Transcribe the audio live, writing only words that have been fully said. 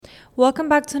Welcome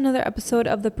back to another episode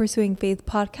of the Pursuing Faith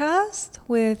podcast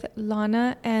with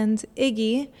Lana and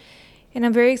Iggy. And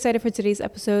I'm very excited for today's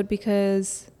episode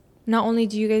because not only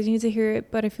do you guys need to hear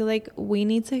it, but I feel like we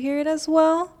need to hear it as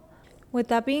well. With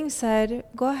that being said,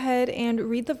 go ahead and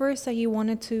read the verse that you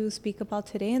wanted to speak about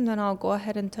today, and then I'll go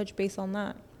ahead and touch base on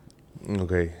that.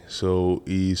 Okay, so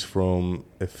it's from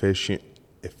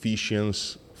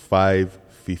Ephesians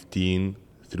 5:15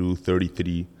 through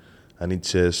 33, and it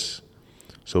says,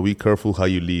 "So be careful how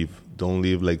you live. Don't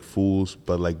live like fools,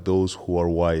 but like those who are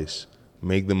wise.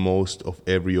 Make the most of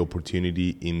every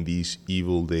opportunity in these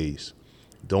evil days.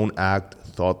 Don't act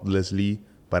thoughtlessly,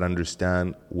 but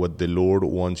understand what the Lord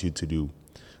wants you to do.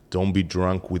 Don't be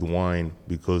drunk with wine,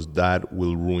 because that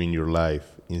will ruin your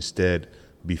life. Instead,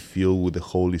 be filled with the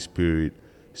Holy Spirit,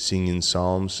 singing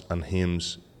psalms and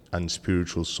hymns and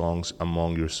spiritual songs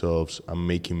among yourselves, and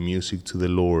making music to the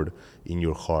Lord in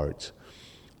your hearts.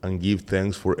 And give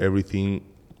thanks for everything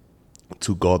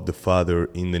to God the Father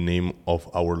in the name of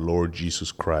our Lord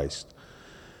Jesus Christ.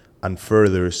 And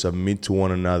further, submit to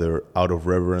one another out of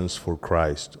reverence for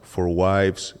Christ. For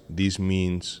wives, this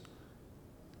means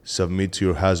submit to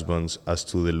your husbands as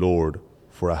to the Lord.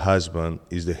 For a husband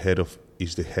is the head of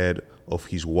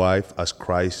his wife, as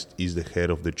Christ is the head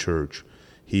of the church.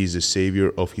 He is the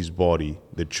Savior of his body,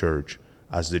 the church.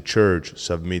 As the church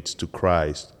submits to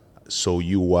Christ, so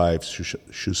you wives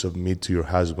should submit to your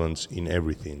husbands in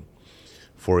everything.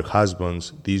 For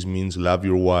husbands, this means love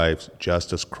your wives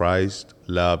just as Christ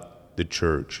loved the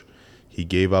church. He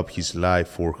gave up his life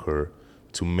for her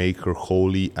to make her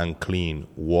holy and clean,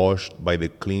 washed by the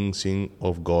cleansing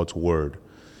of God's word.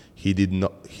 He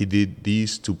did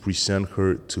this to present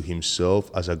her to himself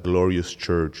as a glorious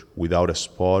church, without a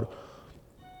spot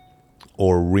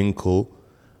or wrinkle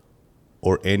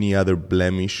or any other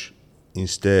blemish.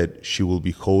 Instead, she will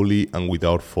be holy and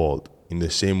without fault. In the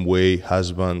same way,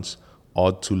 husbands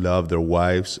ought to love their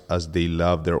wives as they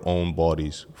love their own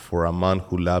bodies. For a man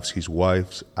who loves his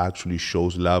wife actually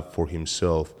shows love for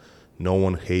himself. No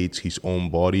one hates his own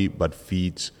body, but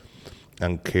feeds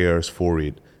and cares for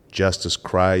it, just as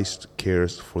Christ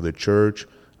cares for the church,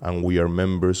 and we are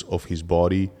members of his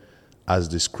body. As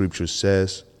the scripture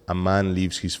says, a man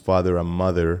leaves his father and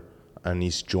mother and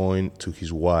is joined to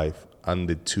his wife, and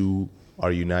the two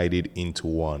are united into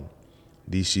one.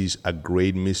 This is a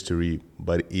great mystery,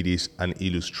 but it is an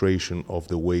illustration of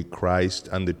the way Christ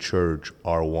and the church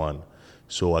are one.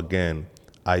 So again,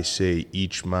 I say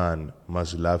each man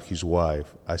must love his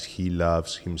wife as he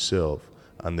loves himself,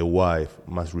 and the wife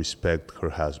must respect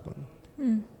her husband."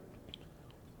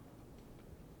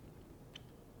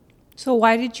 So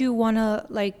why did you want to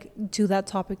do that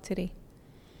topic today?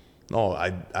 No,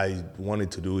 I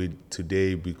wanted to do it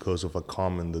today because of a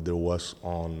comment that there was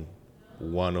on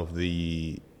one of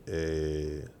the,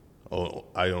 I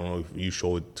don't know if you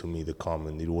showed it to me, the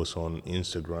comment. It was on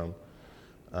Instagram.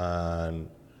 And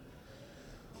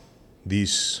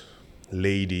this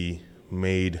lady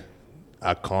made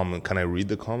a comment. Can I read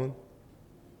the comment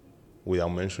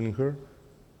without mentioning her?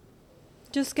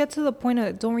 Just get to the point of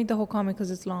it. Don't read the whole comment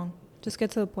because it's long. Just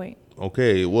get to the point.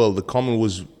 Okay, well, the comment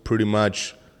was pretty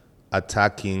much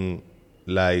attacking,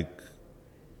 not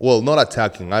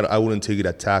attacking. I wouldn't take it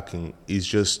attacking. It's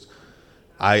just,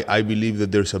 I believe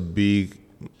that there's a big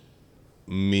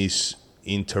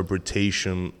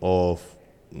misinterpretation of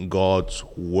God's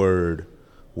word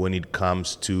when it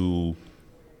comes to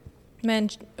Men,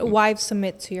 wives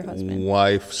submit to your husband.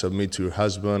 Wife submit to your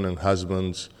husband, and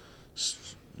husbands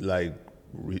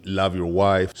love your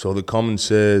wife. So the comment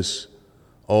says,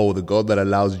 "Oh, the God that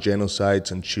allows genocides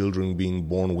and children being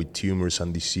born with tumors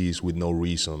and disease with no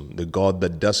reason. The God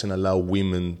that doesn't allow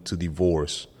women to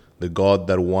divorce. The God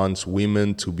that wants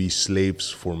women to be slaves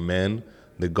for men.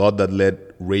 The God that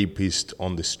let rapists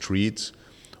on the streets.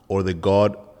 Or the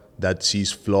God that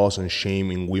sees flaws and shame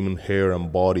in women's hair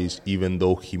and bodies even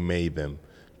though he made them.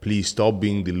 Please stop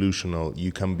being delusional.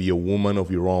 You can be a woman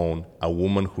of your own, a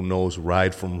woman who knows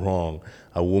right from wrong,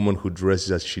 a woman who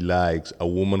dresses as she likes, a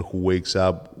woman who wakes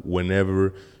up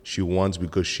whenever she wants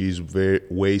because she's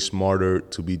way smarter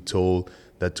to be told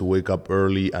that to wake up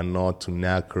early and not to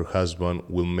nag her husband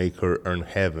will make her earn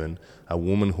heaven, a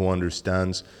woman who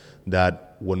understands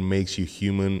that what makes you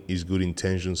human is good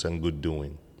intentions and good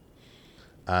doing."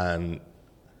 And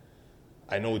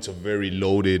I know it's a very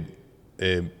loaded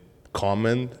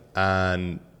comment,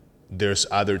 and there's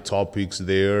other topics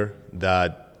there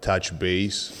that touch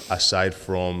base aside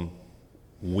from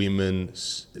women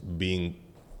being,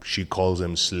 she calls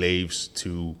them slaves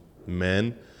to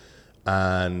men.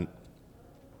 And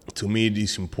to me, it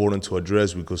is important to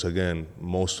address because, again,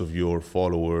 most of your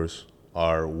followers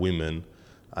are women,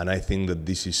 And I think that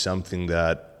this is something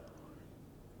that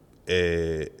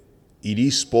it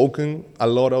is spoken a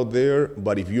lot out there,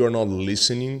 but if you are not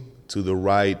listening to the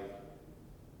right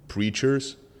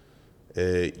preachers,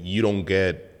 you don't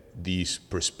get this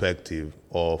perspective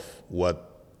of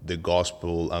what the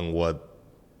gospel and what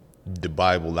the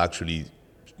Bible actually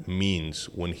means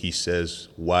when he says,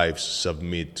 wives,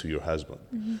 submit to your husband.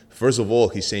 Mm-hmm. First of all,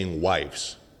 he's saying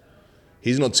wives.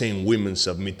 He's not saying women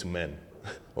submit to men,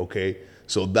 okay?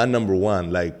 So that number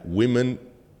one, like, women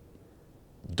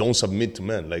don't submit to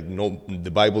men. Like, no,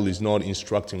 the Bible is not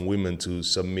instructing women to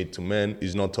submit to men.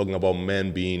 It's not talking about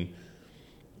men being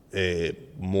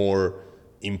more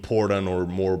important or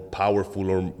more powerful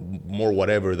or more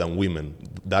whatever than women.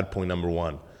 That point number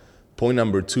one. Point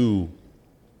number two,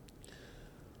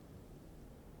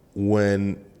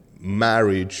 when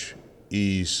marriage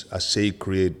is a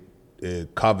sacred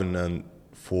covenant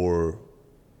for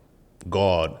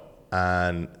God,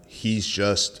 and he's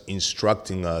just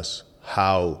instructing us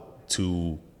how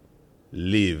to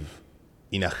live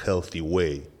in a healthy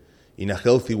way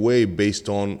based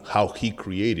on how he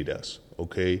created us,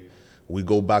 okay? We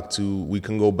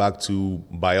can go back to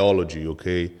biology,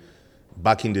 okay?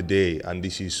 Back in the day, and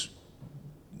this is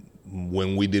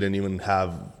when we didn't even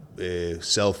have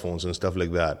cell phones and stuff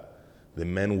like that, the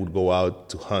men would go out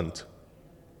to hunt,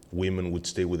 women would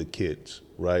stay with the kids,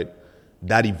 right?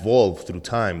 That evolved through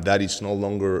time. That is no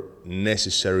longer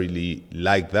necessarily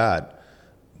like that,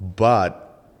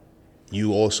 but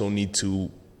you also need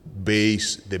to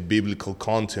base the biblical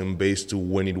content based to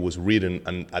when it was written,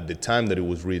 and at the time that it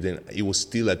was written, it was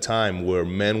still a time where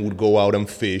men would go out and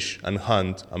fish and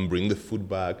hunt and bring the food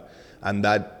back, and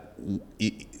that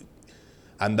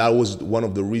was one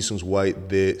of the reasons why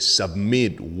the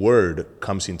submit word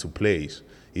comes into place.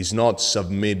 It's not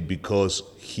submit because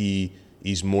he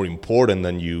is more important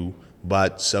than you,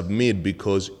 but submit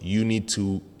because you need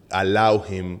to allow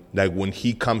him, like when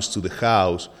he comes to the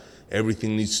house,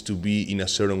 everything needs to be in a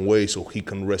certain way so he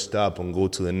can rest up and go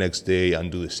to the next day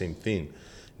and do the same thing.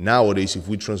 Nowadays, if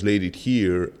we translate it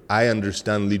here, I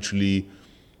understand literally,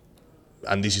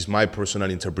 and this is my personal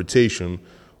interpretation,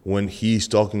 when he's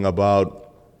talking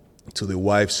about to the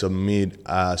wife submit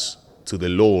as to the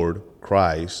Lord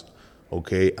Christ,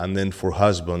 okay, and then for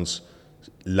husbands,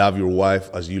 love your wife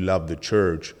as you love the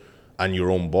church and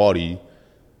your own body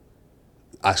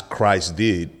as Christ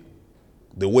did.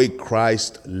 The way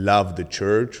Christ loved the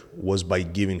church was by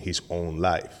giving his own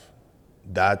life.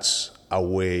 That's a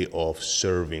way of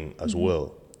serving as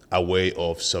well, a way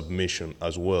of submission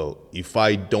as well. If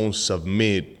I don't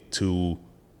submit to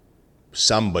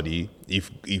somebody,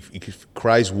 if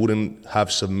Christ wouldn't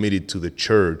have submitted to the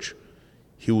church,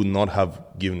 he would not have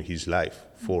given his life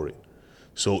for it.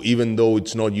 So even though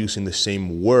it's not using the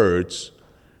same words,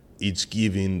 it's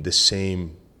giving the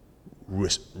same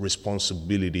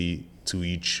responsibility to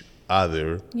each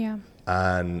other. Yeah.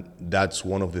 And that's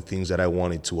one of the things that I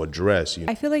wanted to address.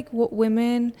 I feel like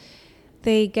women,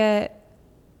 they get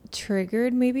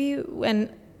triggered maybe,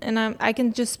 and I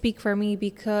can just speak for me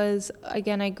because,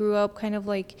 again, I grew up kind of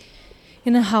like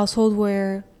in a household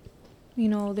where, you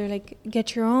know, they're like,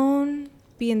 get your own,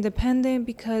 be independent,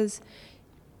 because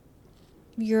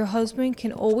your husband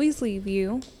can always leave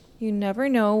you. You never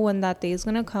know when that day is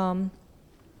going to come.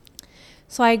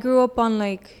 So I grew up on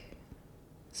like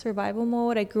survival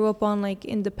mode. I grew up on like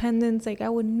independence. Like I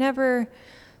would never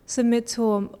submit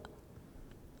to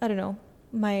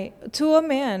to a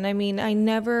man. I mean, I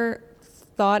never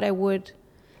thought I would.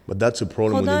 But that's a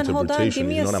problem with interpretation. Give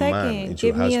me it's a not second. a man. It's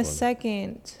Give your me husband. a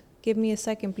second. Give me a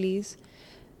second, please.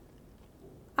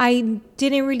 I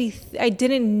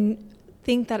didn't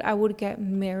think that I would get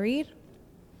married.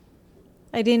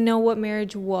 I didn't know what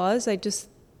marriage was.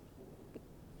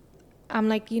 I'm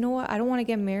like, you know what? I don't want to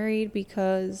get married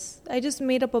because I just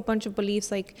made up a bunch of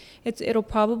beliefs. Like it'll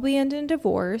probably end in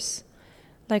divorce,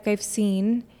 like I've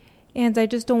seen. And I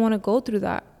just don't want to go through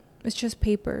that. It's just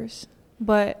papers.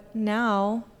 But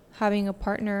now having a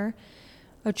partner,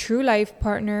 a true life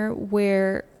partner,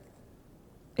 where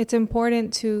it's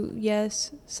important to,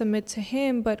 yes, submit to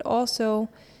him, but also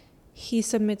he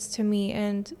submits to me.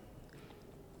 And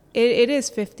it is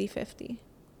 50-50,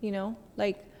 you know?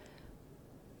 Like,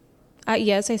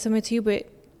 yes, I submit to you, but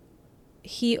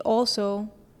he also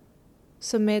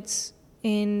submits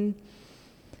in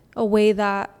a way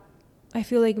that I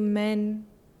feel like men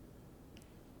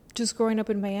just growing up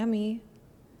in Miami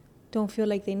don't feel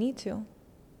like they need to.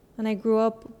 And I grew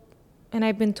up and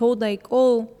I've been told like,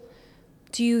 oh,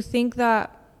 do you think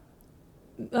that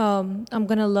I'm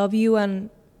going to love you and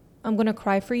I'm going to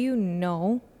cry for you?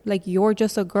 No. Like, you're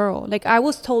just a girl. Like, I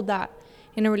was told that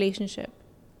in a relationship.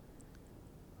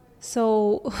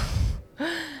 So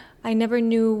I never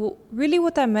knew really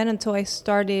what that meant until I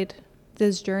started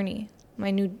this journey,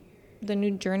 the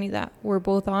new journey that we're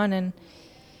both on, and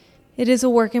it is a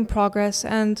work in progress.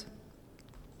 And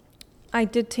I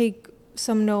did take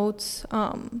some notes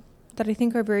that I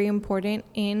think are very important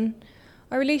in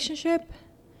our relationship.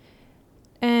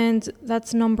 And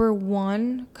that's number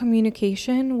one,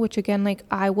 communication, which again, like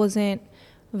I wasn't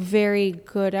very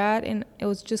good at. And it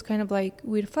was just kind of like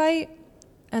we'd fight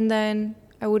and then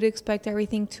I would expect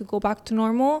everything to go back to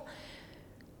normal.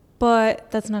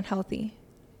 But that's not healthy.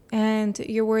 And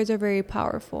your words are very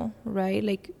powerful, right?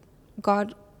 Like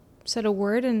God said a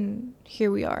word and here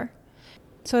we are.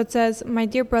 So it says, "My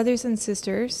dear brothers and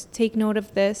sisters, take note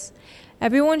of this.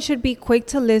 Everyone should be quick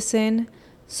to listen,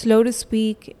 slow to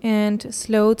speak, and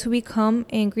slow to become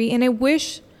angry." And I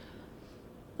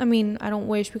don't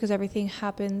wish because everything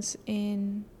happens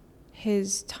in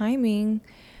his timing.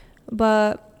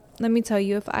 But let me tell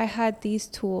you, if I had these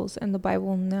tools in the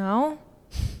Bible now,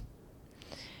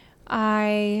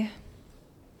 I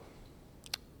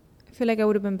feel like I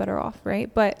would have been better off,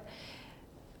 right? But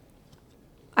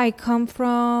I come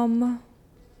from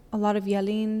a lot of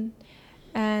yelling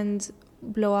and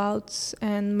blowouts,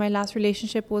 and my last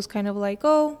relationship was kind of like,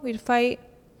 we'd fight,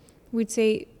 we'd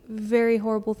say very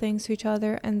horrible things to each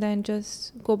other and then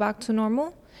just go back to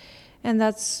normal. And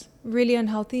that's really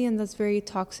unhealthy and that's very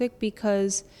toxic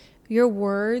because your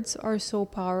words are so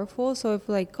powerful. So if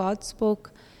like God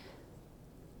spoke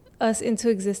us into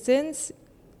existence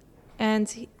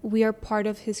and we are part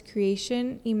of his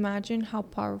creation, imagine how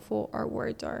powerful our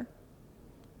words are,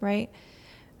 right?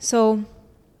 So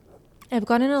I've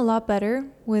gotten a lot better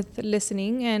with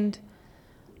listening, and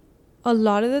a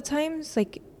lot of the times,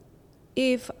 like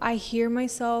if I hear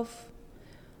myself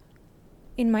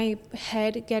in my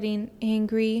head getting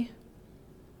angry,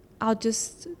 I'll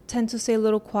just tend to stay a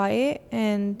little quiet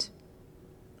and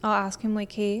I'll ask him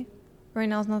like, hey, right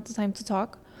now is not the time to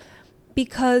talk.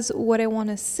 Because what I want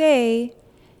to say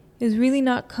is really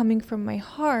not coming from my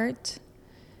heart.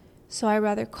 So I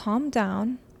rather calm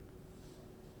down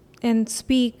and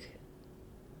speak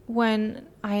when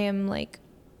I am like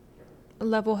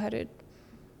level-headed.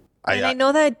 And I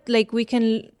know that like we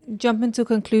can jump into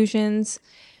conclusions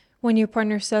when your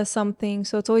partner says something.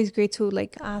 So it's always great to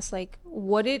like ask like,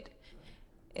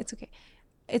 it's okay.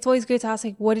 It's always great to ask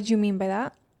like, what did you mean by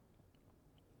that?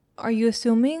 Are you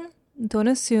assuming? Don't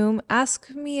assume. Ask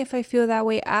me if I feel that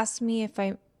way. Ask me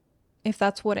if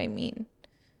that's what I mean.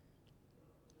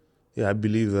 Yeah, I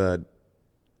believe that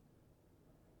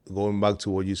going back to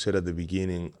what you said at the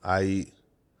beginning, I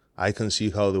can see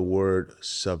how the word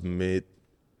submit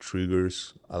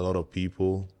triggers a lot of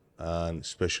people, and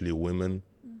especially women.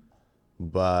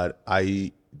 But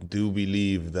I do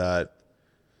believe that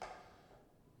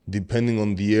depending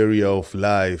on the area of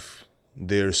life,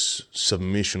 there's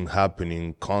submission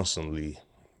happening constantly.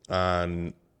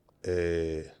 And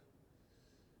I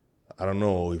don't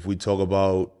know, if we talk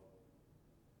about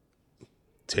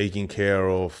taking care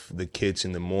of the kids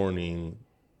in the morning,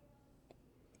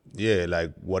 yeah,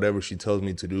 like whatever she tells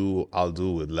me to do, I'll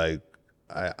do it. Like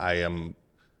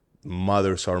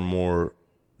mothers are more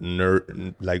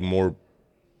nurturing.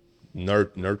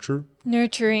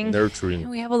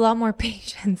 We have a lot more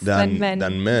patience than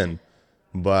men.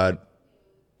 But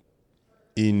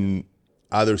in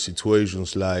other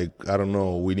situations, like, I don't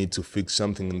know, we need to fix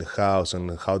something in the house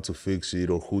and how to fix it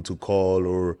or who to call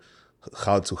or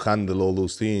how to handle all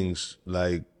those things,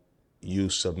 like you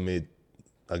submit,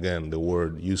 again, the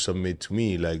word, you submit to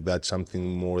me, like that's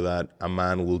something more that a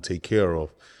man will take care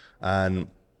of. And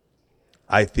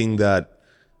I think that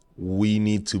we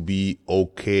need to be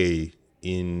okay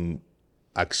in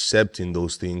accepting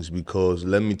those things, because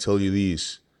let me tell you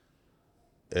this,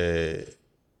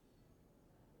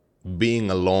 being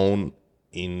alone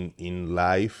in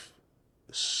life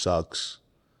sucks.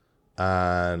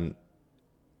 And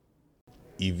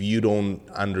if you don't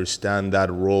understand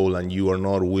that role and you are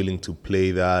not willing to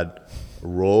play that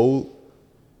role,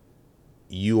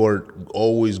 you are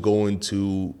always going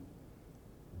to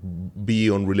be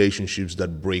on relationships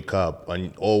that break up,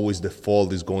 and always the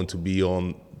fault is going to be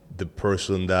on the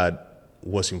person that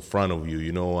was in front of you,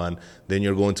 you know. And then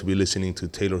you're going to be listening to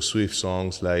Taylor Swift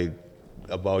songs like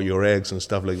about your ex and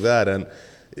stuff like that, and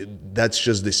that's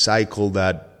just the cycle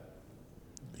that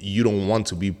you don't want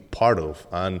to be part of.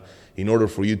 And in order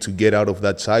for you to get out of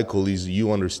that cycle is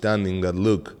you understanding that,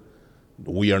 look,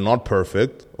 we are not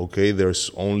perfect, okay? There's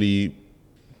only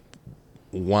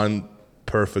one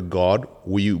perfect God.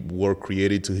 We were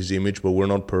created to his image, but we're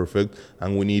not perfect,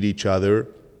 and we need each other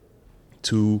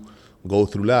to go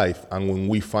through life. And when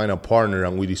we find a partner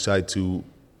and we decide to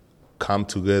come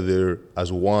together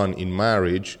as one in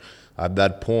marriage, at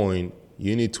that point,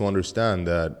 you need to understand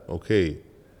that, okay,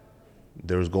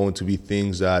 there's going to be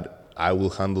things that I will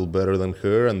handle better than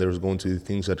her, and there's going to be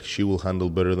things that she will handle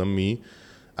better than me.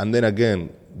 And then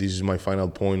again, this is my final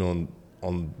point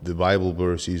on the Bible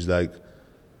verse, is like,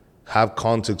 have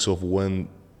context of when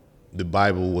the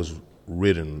Bible was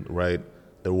written, right?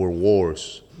 There were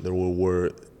wars, there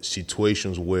were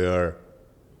situations where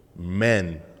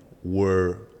men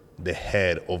were the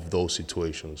head of those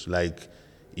situations. Like,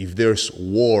 if there's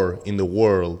war in the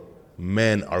world,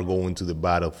 men are going to the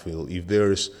battlefield. If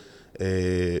there's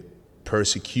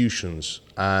persecutions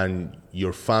and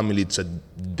your family is a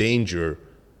danger,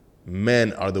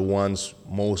 men are the ones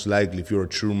most likely, if you're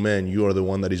a true man, you are the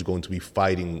one that is going to be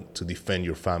fighting to defend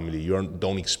your family.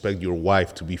 Don't expect your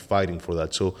wife to be fighting for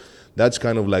that. So that's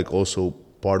kind of like also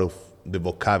part of the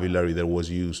vocabulary that was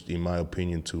used, in my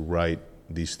opinion, to write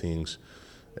these things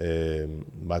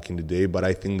back in the day. But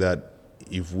I think that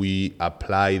if we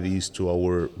apply these to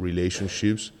our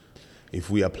relationships, if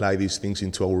we apply these things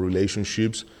into our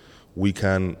relationships, we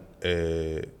can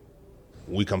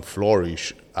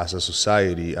flourish as a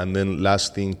society. And then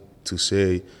last thing to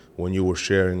say, when you were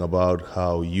sharing about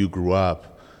how you grew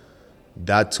up,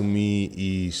 that to me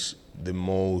is the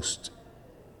most,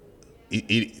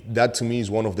 that to me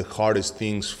is one of the hardest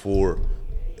things for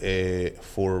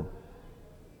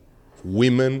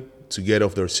women to get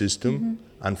off their system,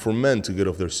 and for men to get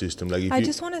off their system. Like, if I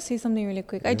just want to say something really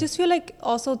quick. I just feel like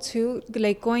also too,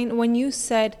 like when you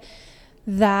said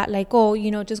that, like, oh,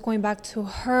 just going back to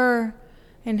her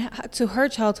and to her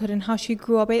childhood and how she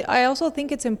grew up, I also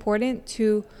think it's important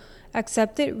to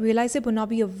accept it, realize it, but not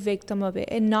be a victim of it,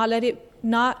 and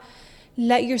not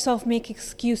let yourself make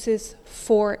excuses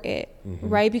for it,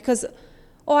 right? Because,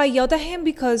 I yelled at him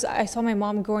because I saw my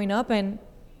mom growing up and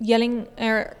yelling,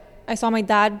 or I saw my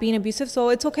dad being abusive, so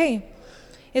it's okay.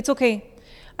 It's okay.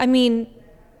 I mean,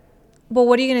 but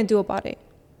what are you going to do about it,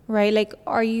 right? Like,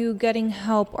 are you getting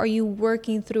help? Are you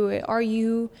working through it? Are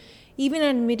you even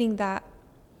admitting that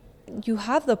you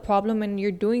have the problem and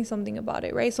you're doing something about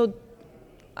it, right? So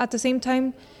at the same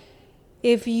time,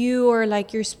 if you or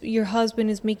like your husband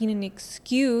is making an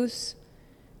excuse,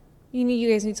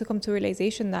 you guys need to come to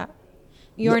realization that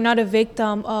you're not a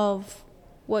victim of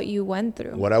what you went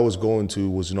through. What I was going to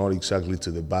was not exactly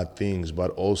to the bad things,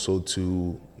 but also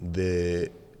to the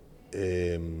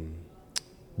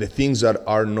things that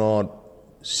are not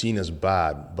seen as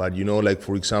bad. But like,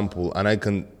 for example,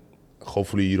 and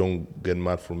hopefully you don't get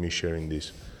mad for me sharing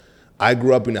this. I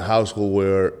grew up in a household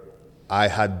where I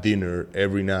had dinner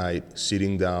every night,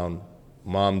 sitting down,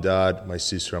 mom, dad, my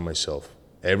sister, and myself,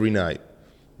 every night.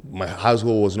 My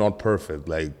household was not perfect.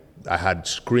 Like, I had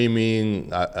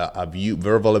screaming,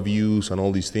 verbal abuse, and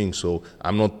all these things. So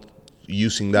I'm not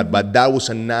using that. But that was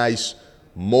a nice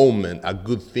moment, a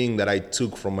good thing that I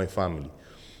took from my family.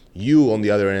 You, on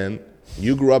the other end,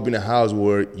 you grew up in a house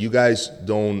where you guys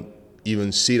don't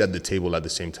even sit at the table at the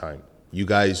same time. You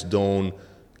guys don't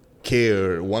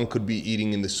care. One could be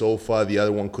eating in the sofa, the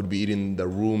other one could be eating in the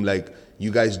room. Like,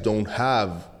 you guys don't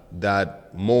have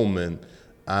that moment.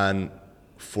 And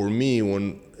for me,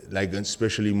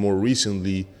 especially more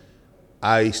recently,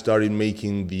 I started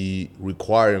making the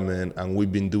requirement, and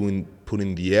we've been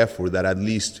putting the effort that at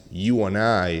least you and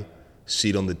I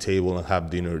sit on the table and have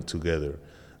dinner together.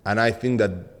 And I think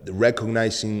that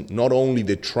recognizing not only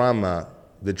the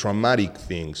traumatic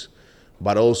things,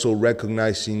 but also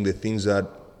recognizing the things that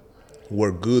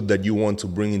were good that you want to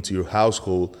bring into your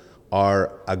household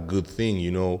are a good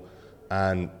thing,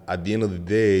 And at the end of the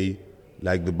day,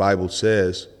 like the Bible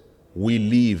says, we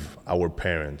leave our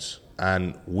parents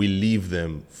and we leave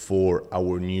them for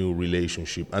our new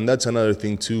relationship. And that's another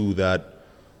thing too that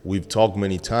we've talked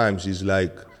many times, is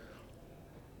like,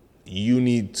 you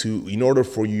need to, in order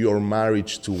for your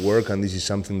marriage to work, and this is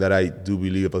something that I do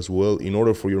believe as well, in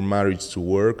order for your marriage to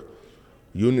work,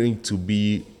 you need to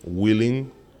be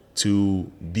willing to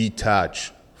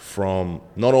detach from,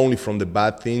 not only from the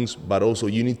bad things, but also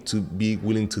you need to be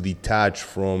willing to detach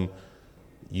from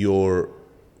your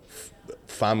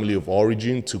family of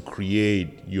origin to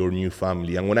create your new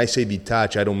family. And when I say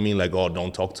detach, I don't mean like, oh,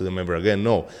 don't talk to them ever again.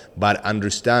 No, but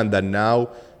understand that now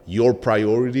your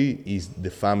priority is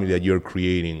the family that you're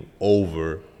creating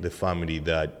over the family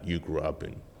that you grew up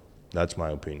in. That's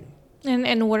my opinion.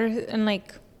 And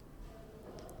like,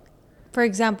 for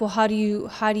example, how do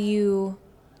you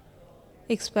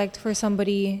expect for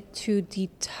somebody to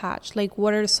detach? Like,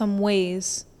 what are some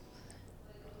ways,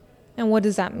 and what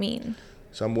does that mean?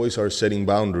 Some ways are setting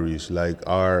boundaries, like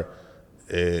are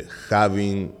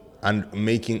having and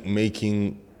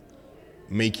making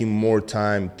making more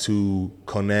time to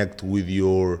connect with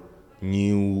your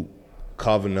new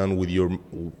covenant with your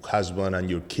husband and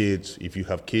your kids, if you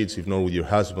have kids, if not with your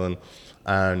husband,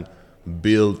 and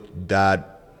build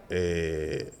that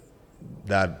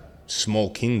that small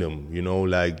kingdom.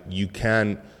 Like you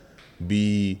can't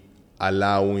be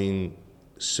allowing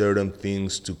certain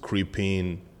things to creep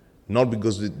in, not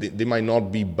because they might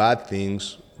not be bad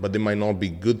things, but they might not be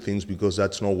good things, because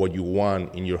that's not what you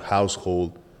want in your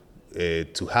household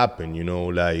to happen.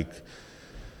 Like,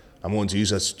 I'm going to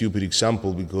use a stupid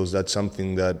example because that's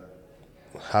something that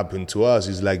happened to us,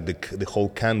 is like the whole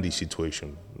candy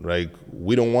situation. Like,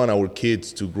 we don't want our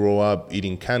kids to grow up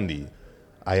eating candy.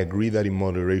 I agree that in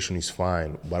moderation is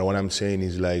fine, but what I'm saying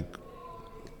is, like,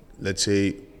 let's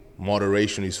say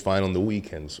moderation is fine on the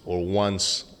weekends or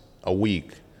once a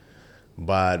week,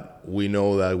 but we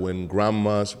know that when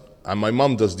grandmas, and my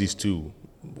mom does this too,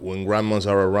 when grandmas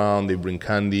are around, they bring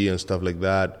candy and stuff like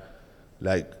that.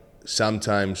 Like,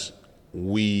 sometimes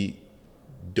we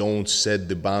don't set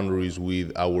the boundaries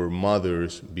with our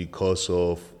mothers because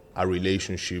of a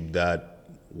relationship that,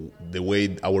 the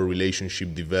way our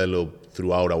relationship developed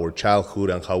throughout our childhood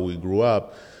and how we grew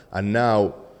up. And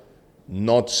now,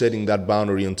 not setting that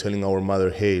boundary and telling our mother,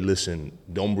 hey, listen,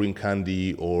 don't bring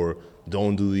candy, or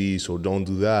don't do this or don't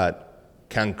do that,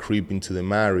 can creep into the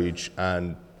marriage,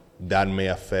 and that may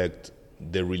affect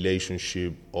the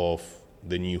relationship of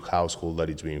the new household that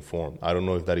is being formed. I don't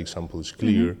know if that example is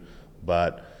clear,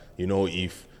 but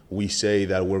if we say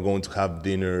that we're going to have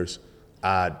dinners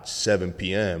at 7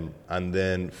 p.m. and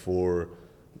then for,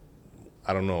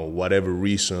 I don't know, whatever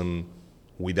reason,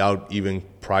 without even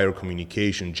prior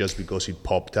communication, just because it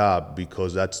popped up,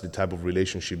 because that's the type of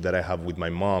relationship that I have with my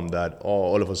mom, that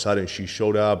all of a sudden she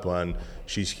showed up and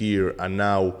she's here, and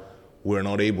now we're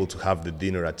not able to have the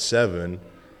dinner at 7,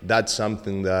 that's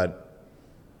something that,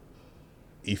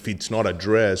 if it's not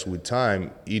addressed with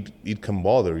time, it can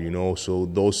bother, So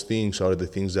those things are the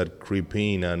things that creep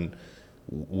in, and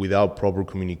without proper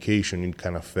communication, it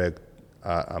can affect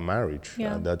a marriage.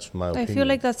 Yeah. That's my opinion. I feel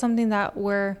like that's something that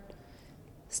we're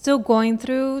still going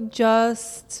through,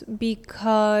 just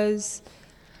because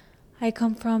I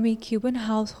come from a Cuban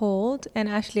household, and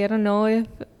actually, I don't know if,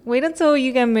 wait until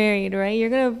you get married, right? They're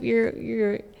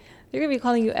gonna be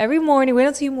calling you every morning. Wait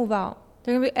until you move out.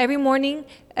 They're gonna be every morning,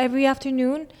 every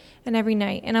afternoon, and every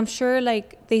night. And I'm sure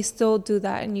like they still do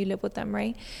that, and you live with them,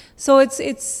 right? So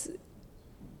it's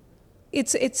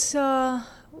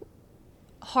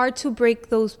hard to break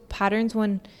those patterns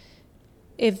when,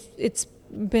 if it's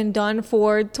been done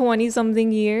for 20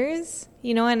 something years,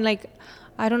 and like,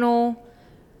 I don't know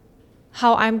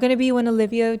how I'm gonna be when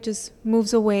Olivia just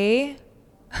moves away.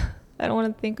 I don't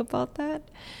want to think about that,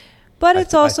 but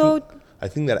I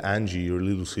think that Angie, your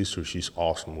little sister, she's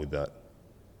awesome with that.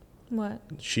 What?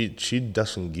 She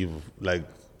doesn't give, like,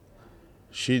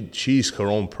 she's her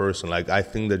own person. Like, I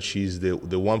think that she's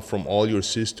the one from all your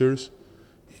sisters.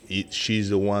 She's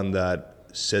the one that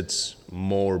sets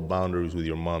more boundaries with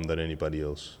your mom than anybody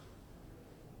else.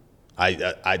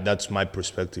 I that's my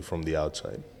perspective from the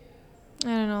outside. I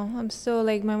don't know. I'm still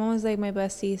like, my mom is like my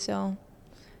bestie, so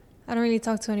I don't really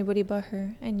talk to anybody but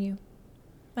her and you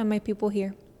and my people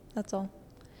here. That's all.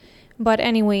 But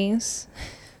anyways,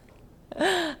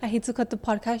 I hate to cut the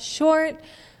podcast short,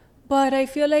 but I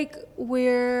feel like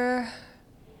we're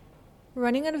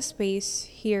running out of space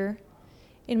here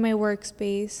in my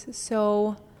workspace.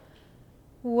 So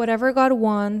whatever God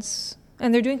wants,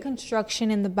 and they're doing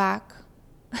construction in the back.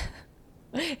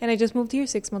 And I just moved here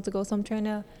 6 months ago, so I'm trying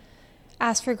to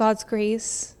ask for God's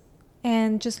grace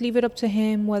and just leave it up to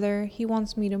Him whether He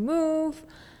wants me to move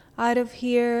out of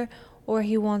here or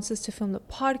He wants us to film the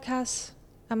podcast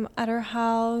at our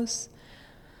house.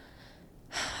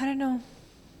 I don't know.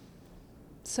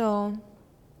 So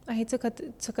I hate to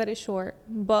cut it short,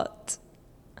 but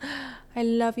I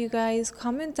love you guys.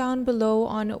 Comment down below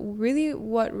on really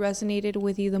what resonated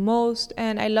with you the most,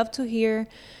 and I love to hear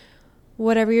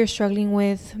whatever you're struggling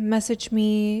with. Message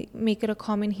me, make it a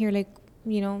comment here, like,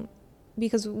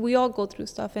 because we all go through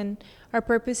stuff, and our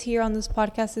purpose here on this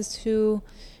podcast is to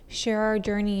share our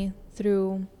journey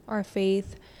through our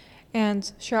faith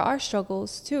and share our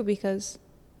struggles too, because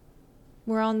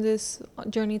we're on this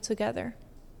journey together.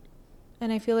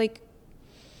 And I feel like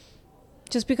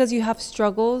just because you have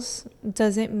struggles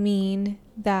doesn't mean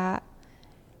that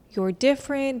you're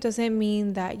different, doesn't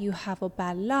mean that you have a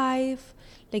bad life.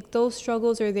 Like, those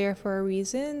struggles are there for a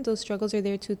reason. Those struggles are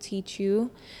there to teach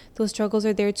you. Those struggles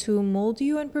are there to mold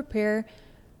you and prepare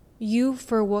you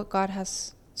for what God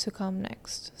has to come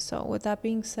next. So with that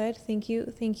being said, thank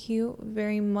you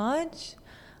very much.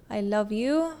 I love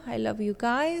you. I love you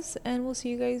guys. And we'll see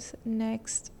you guys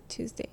next Tuesday.